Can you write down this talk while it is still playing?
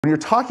When you're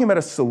talking about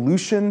a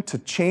solution to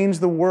change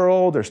the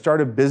world or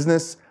start a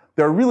business,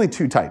 there are really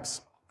two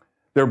types.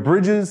 There are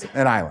bridges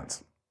and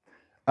islands.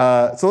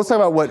 So let's talk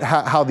about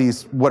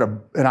what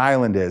an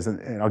island is,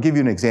 and I'll give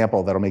you an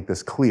example that'll make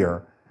this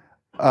clear.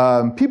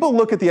 People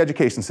look at the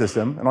education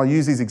system, and I'll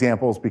use these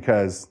examples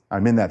because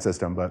I'm in that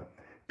system, but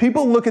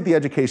people look at the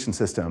education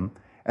system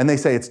and they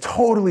say it's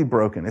totally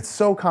broken, it's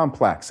so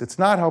complex, it's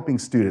not helping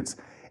students,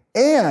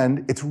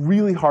 and it's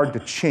really hard to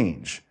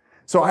change.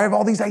 So I have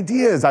all these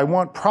ideas. I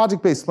want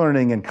project-based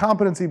learning and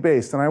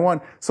competency-based, and I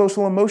want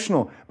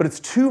social-emotional, but it's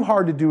too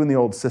hard to do in the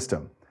old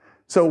system.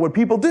 So what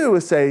people do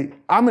is say,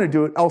 I'm going to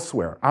do it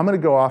elsewhere. I'm going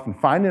to go off and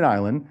find an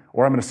island,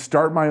 or I'm going to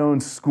start my own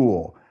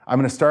school. I'm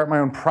going to start my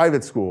own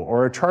private school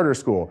or a charter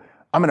school.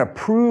 I'm going to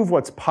prove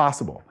what's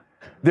possible.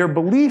 Their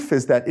belief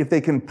is that if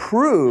they can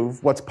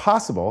prove what's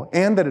possible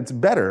and that it's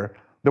better,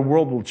 the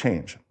world will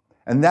change.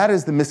 And that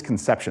is the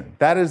misconception.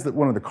 That is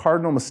one of the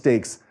cardinal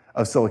mistakes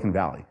of Silicon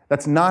Valley.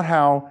 That's not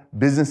how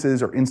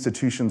businesses or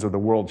institutions or the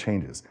world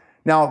changes.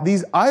 Now,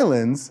 these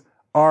islands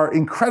are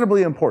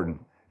incredibly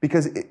important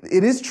because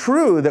it is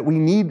true that we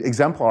need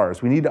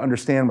exemplars. We need to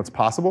understand what's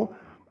possible.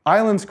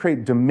 Islands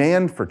create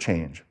demand for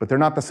change, but they're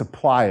not the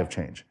supply of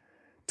change.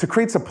 To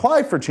create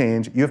supply for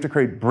change, you have to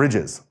create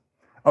bridges.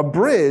 A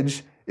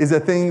bridge is a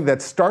thing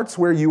that starts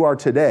where you are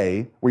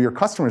today, where your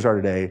customers are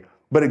today,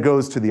 but it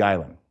goes to the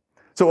island.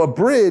 So a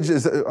bridge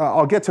is,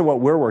 I'll get to what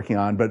we're working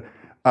on, but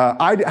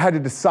I had to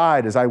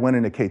decide as I went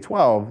into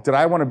K-12, did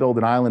I want to build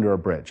an island or a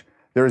bridge?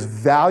 There is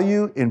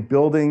value in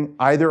building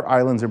either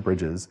islands or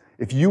bridges.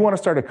 If you want to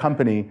start a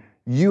company,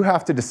 you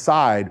have to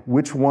decide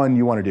which one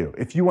you want to do.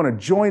 If you want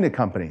to join a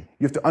company,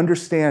 you have to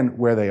understand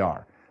where they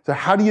are. So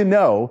how do you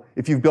know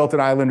if you've built an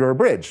island or a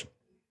bridge?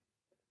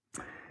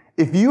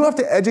 If you have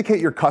to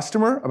educate your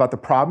customer about the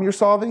problem you're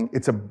solving,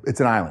 it's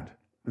an island.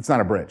 It's not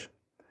a bridge.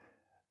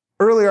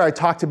 Earlier, I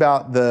talked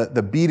about the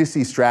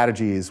B2C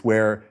strategies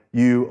where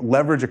you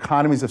leverage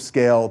economies of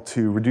scale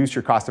to reduce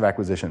your cost of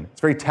acquisition.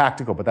 It's very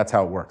tactical, but that's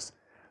how it works.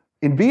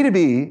 In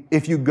B2B,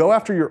 if you go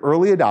after your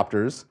early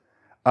adopters,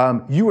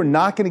 you are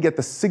not going to get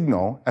the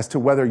signal as to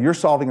whether you're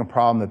solving a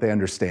problem that they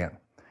understand.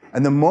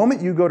 And the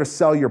moment you go to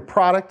sell your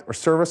product or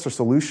service or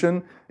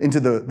solution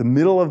into the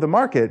middle of the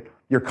market,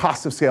 your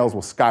cost of sales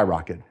will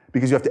skyrocket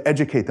because you have to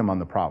educate them on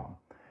the problem.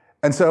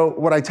 And so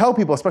what I tell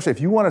people, especially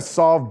if you want to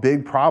solve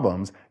big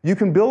problems, you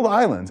can build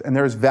islands, and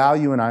there's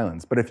value in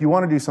islands. But if you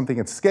want to do something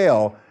at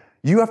scale,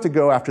 you have to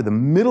go after the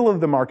middle of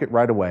the market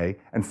right away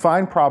and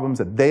find problems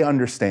that they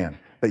understand,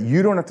 that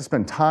you don't have to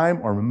spend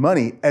time or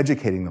money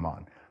educating them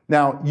on.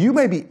 Now, you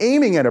may be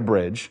aiming at a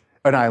bridge,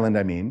 an island,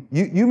 I mean.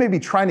 You may be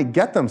trying to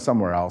get them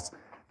somewhere else.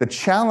 The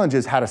challenge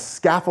is how to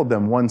scaffold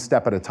them one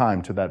step at a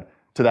time to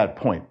that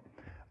point.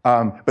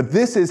 But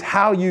this is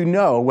how you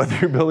know whether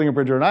you're building a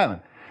bridge or an island.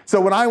 So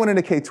when I went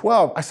into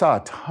K-12, I saw a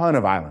ton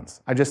of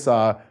islands. I just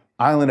saw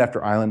island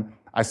after island.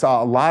 I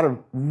saw a lot of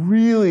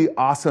really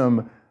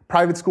awesome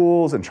private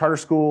schools and charter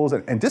schools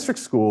and district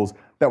schools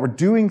that were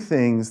doing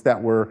things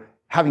that were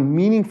having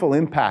meaningful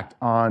impact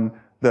on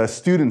the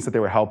students that they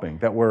were helping,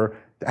 that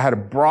had a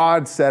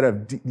broad set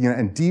of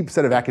and deep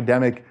set of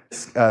academic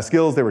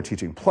skills they were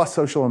teaching, plus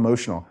social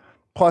emotional,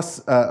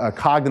 plus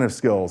cognitive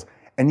skills.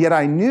 And yet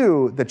I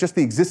knew that just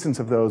the existence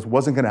of those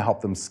wasn't going to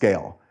help them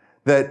scale.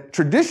 That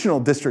traditional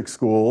district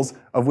schools,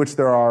 of which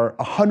there are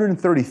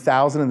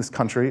 130,000 in this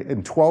country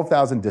in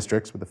 12,000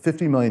 districts with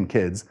 50 million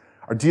kids,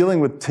 are dealing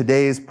with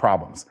today's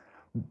problems.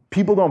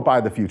 People don't buy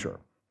the future.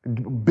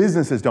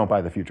 Businesses don't buy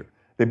the future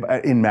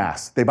in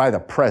mass. They buy the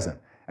present.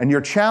 And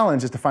your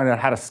challenge is to find out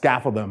how to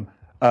scaffold them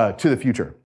to the future.